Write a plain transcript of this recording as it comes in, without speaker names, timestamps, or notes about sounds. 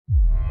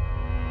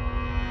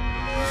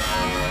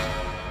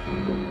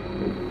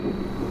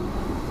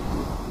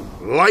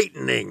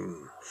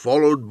Lightning,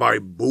 followed by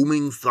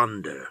booming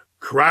thunder,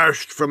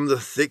 crashed from the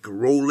thick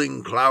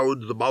rolling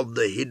clouds above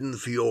the hidden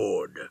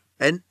fjord,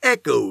 and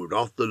echoed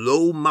off the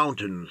low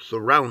mountains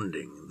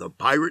surrounding the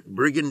pirate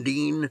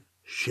brigandine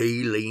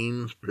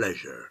Shaylene's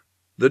Pleasure.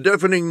 The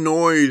deafening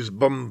noise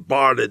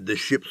bombarded the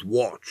ship's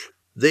watch.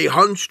 They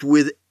hunched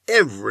with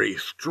every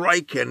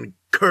strike and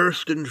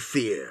cursed in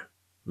fear.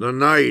 The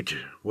night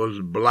was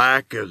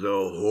black as a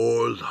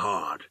whore's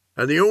heart,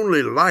 and the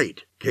only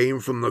light came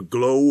from the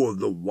glow of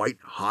the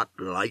white-hot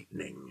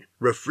lightning,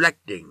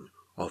 reflecting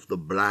off the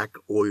black,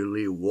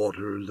 oily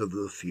waters of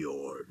the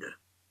fjord.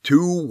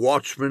 Two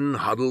watchmen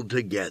huddled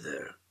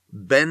together,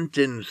 bent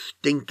in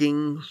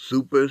stinking,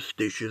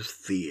 superstitious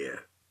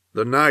fear.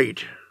 The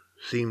night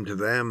seemed to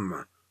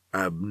them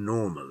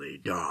abnormally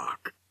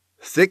dark.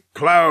 Thick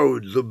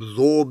clouds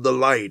absorbed the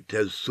light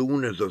as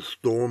soon as a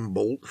storm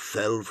bolt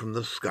fell from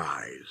the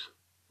skies.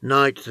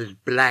 "Night's as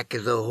black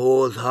as a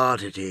whore's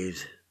heart it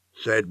is,"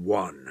 said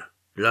one.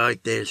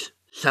 "Like there's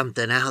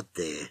something out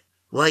there,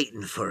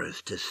 waiting for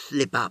us to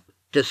slip up,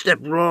 to step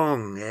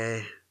wrong,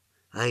 eh?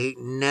 I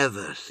ain't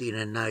never seen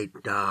a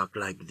night dark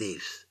like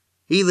this,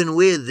 even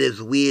with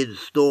this weird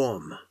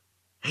storm.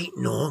 Ain't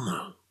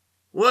normal."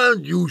 "Why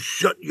don't you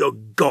shut your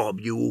gob,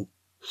 you?"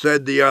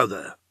 said the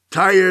other,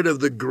 tired of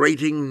the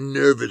grating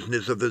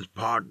nervousness of his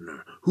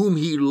partner, whom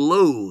he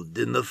loathed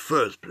in the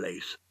first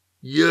place.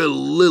 "You're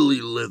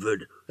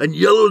lily-livered and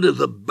yellowed as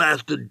a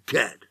bastard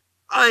cat.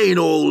 I ain't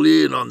all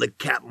in on the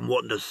captain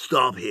wanting to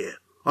stop here,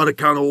 on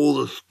account of all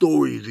the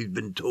stories he's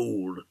been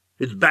told.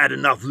 It's bad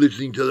enough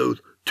listening to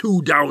those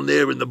two down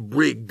there in the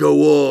brig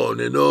go on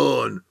and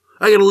on.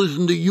 I gotta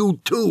listen to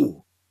you,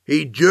 too."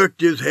 He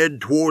jerked his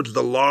head towards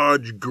the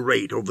large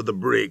grate over the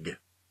brig.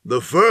 The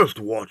first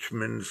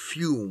watchman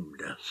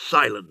fumed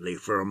silently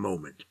for a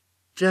moment.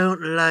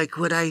 "Don't like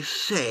what I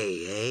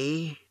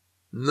say, eh?"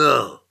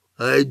 "No,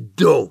 I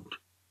don't."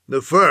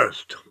 The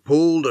first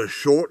pulled a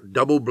short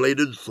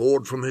double-bladed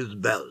sword from his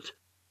belt.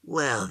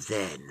 "Well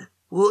then,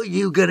 what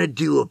you gonna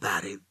do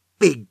about it,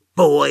 big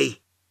boy?"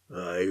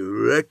 "I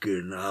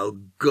reckon I'll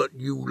gut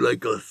you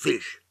like a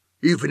fish,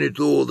 even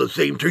it's all the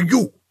same to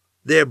you."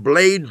 Their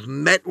blades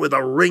met with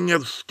a ring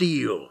of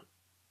steel.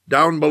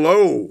 Down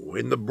below,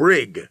 in the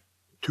brig,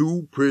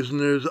 two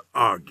prisoners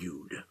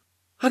argued.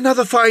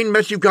 "Another fine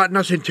mess you've gotten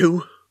us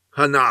into,"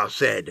 Hannah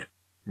said.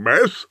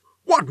 "Mess?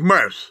 What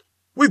mess?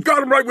 We've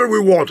got 'em right where we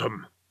want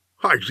 'em.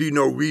 I see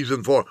no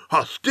reason for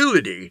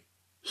hostility,"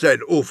 said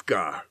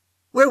Ulfgar.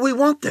 "Where we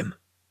want them?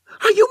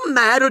 Are you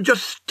mad or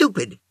just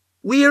stupid?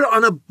 We're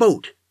on a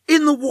boat,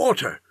 in the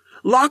water,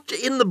 locked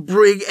in the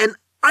brig and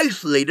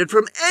isolated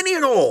from any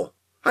and all.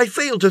 I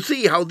fail to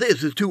see how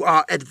this is to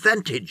our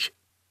advantage."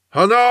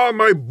 "Hannah,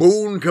 my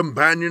boon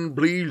companion,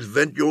 please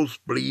vent your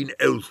spleen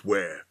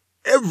elsewhere.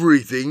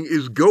 Everything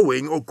is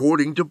going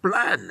according to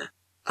plan."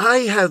 "I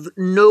have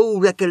no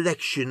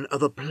recollection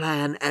of a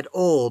plan at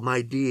all,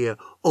 my dear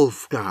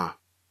Ulfgar,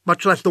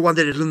 much less the one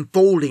that is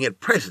unfolding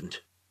at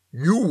present."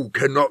 "You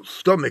cannot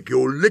stomach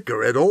your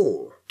liquor at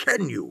all,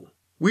 can you?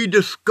 We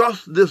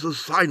discussed this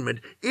assignment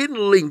in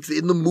length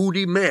in the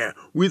Moody Mare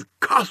with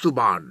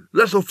Kasuban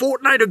less a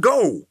fortnight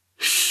ago."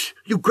 "Shh,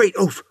 you great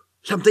oaf!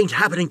 Something's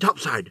happening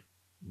topside."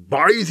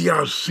 "By the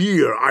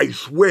Asir, I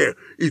swear,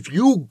 if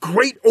you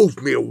great oaf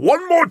me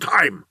one more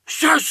time—"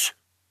 "Shush!"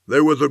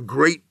 There was a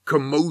great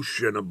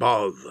commotion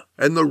above,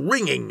 and the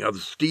ringing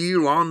of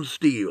steel on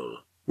steel.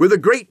 With a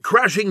great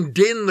crashing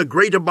din, the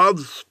grate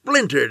above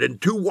splintered,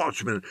 and two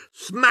watchmen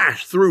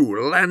smashed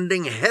through,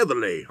 landing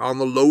heavily on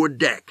the lower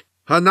deck.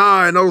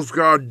 Hannah and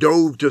Ulfgar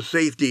dove to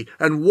safety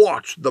and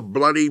watched the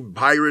bloody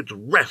pirates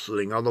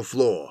wrestling on the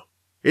floor.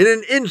 In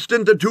an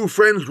instant the two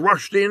friends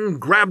rushed in,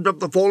 grabbed up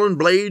the fallen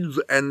blades,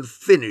 and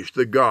finished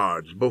the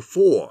guards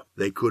before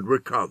they could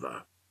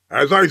recover.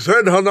 "As I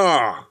said,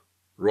 Hannah,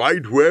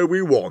 right where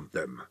we want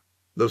them."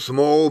 The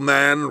small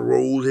man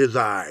rolled his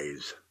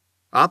eyes.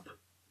 "Up?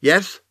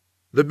 Yes?"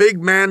 The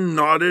big man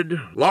nodded,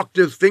 locked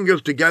his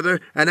fingers together,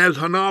 and as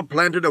Hannah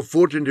planted a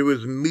foot into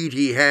his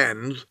meaty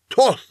hands,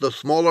 tossed the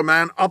smaller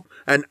man up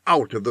and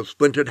out of the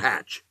splintered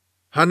hatch.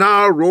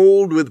 Hannah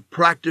rolled with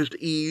practiced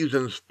ease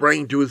and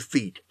sprang to his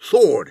feet,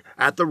 sword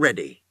at the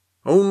ready.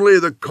 Only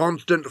the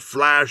constant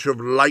flash of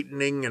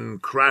lightning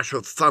and crash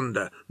of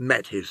thunder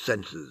met his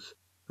senses.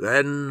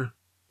 Then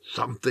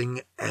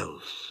something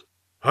else.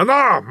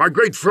 "Hannah, my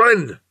great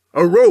friend,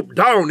 a rope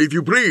down, if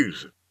you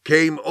please,"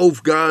 came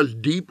Ulfgar's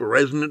deep,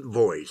 resonant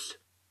voice.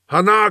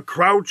 Hannah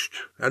crouched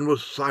and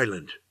was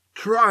silent,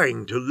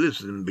 trying to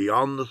listen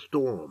beyond the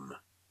storm.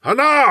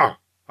 "Hannah,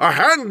 a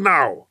hand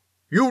now!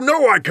 You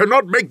know I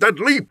cannot make that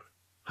leap."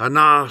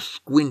 Hannah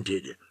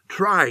squinted,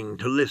 trying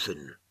to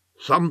listen.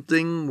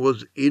 Something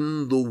was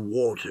in the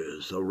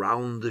waters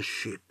around the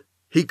ship.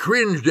 He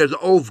cringed as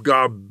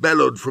Ulfgar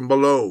bellowed from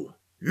below.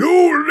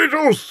 "You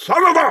little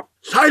son of a—"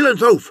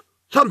 "Silence, Ulf!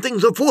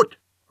 Something's afoot!"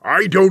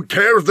 "I don't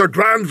care if the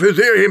Grand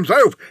Vizier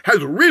himself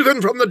has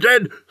risen from the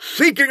dead,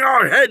 seeking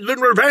our heads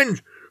in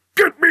revenge.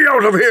 Get me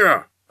out of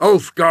here!"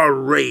 Ulfgar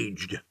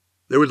raged.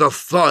 There was a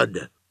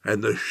thud,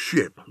 and the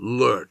ship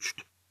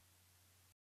lurched